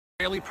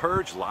Daily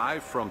Purge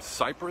live from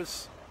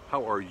Cyprus.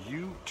 How are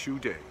you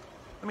today?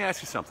 Let me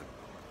ask you something.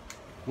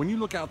 When you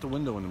look out the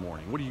window in the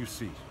morning, what do you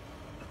see?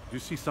 Do you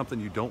see something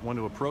you don't want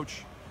to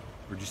approach?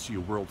 Or do you see a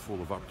world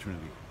full of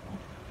opportunity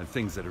and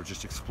things that are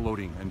just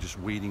exploding and just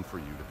waiting for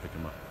you to pick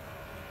them up?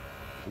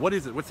 What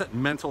is it? What's that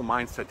mental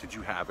mindset that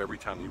you have every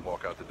time you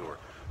walk out the door?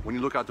 When you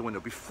look out the window,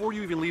 before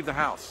you even leave the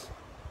house,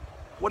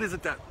 what is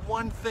it, that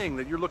one thing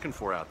that you're looking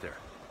for out there?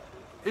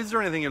 Is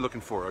there anything you're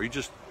looking for? Or are you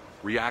just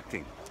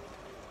reacting?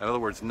 In other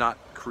words, not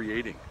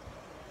creating.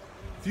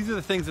 These are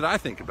the things that I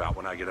think about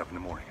when I get up in the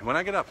morning. And when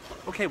I get up,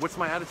 okay, what's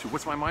my attitude?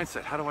 What's my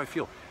mindset? How do I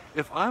feel?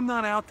 If I'm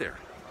not out there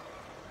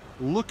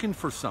looking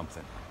for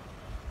something,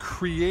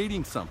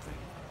 creating something,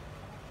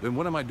 then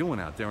what am I doing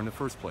out there in the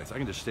first place? I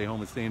can just stay home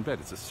and stay in bed.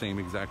 It's the same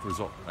exact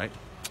result, right?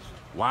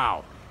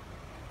 Wow.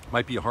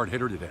 Might be a hard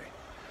hitter today.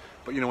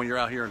 But you know, when you're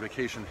out here on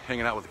vacation,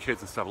 hanging out with the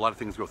kids and stuff, a lot of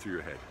things go through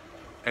your head.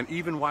 And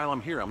even while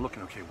I'm here, I'm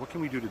looking, okay, what can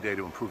we do today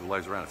to improve the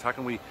lives around us? How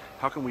can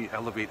we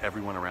elevate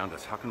everyone around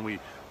us? How can we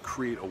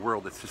create a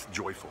world that's just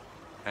joyful?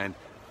 And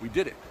we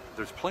did it.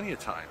 There's plenty of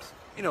times,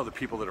 you know, the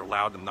people that are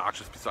loud and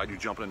obnoxious beside you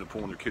jumping in the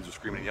pool and their kids are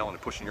screaming and yelling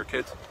and pushing your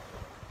kids.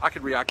 I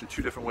could react in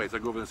two different ways. I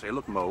go over there and say,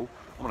 look, Mo,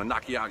 I'm gonna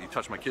knock you out and you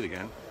touch my kid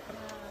again.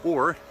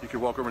 Or you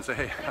could walk over and say,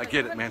 hey, I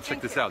get it, man, check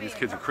this out. These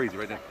kids are crazy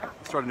right now.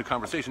 Start a new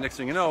conversation. Next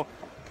thing you know,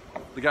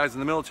 the guy's in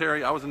the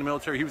military, I was in the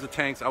military, he was in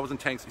tanks, I was in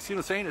tanks. You see what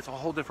I'm saying? It's a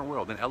whole different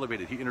world. Then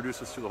elevated, he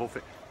introduced us to the whole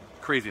thing.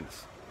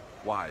 Craziness.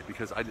 Why?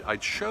 Because I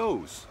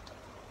chose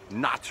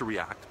not to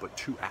react, but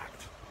to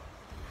act.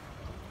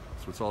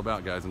 That's what it's all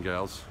about, guys and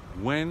gals.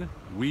 When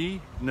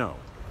we know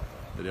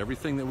that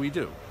everything that we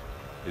do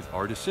is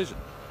our decision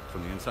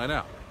from the inside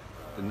out,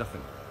 then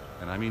nothing,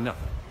 and I mean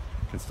nothing,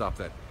 can stop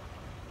that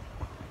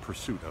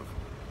pursuit of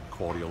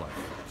quality of life.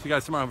 See you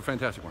guys tomorrow. Have a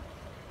fantastic one.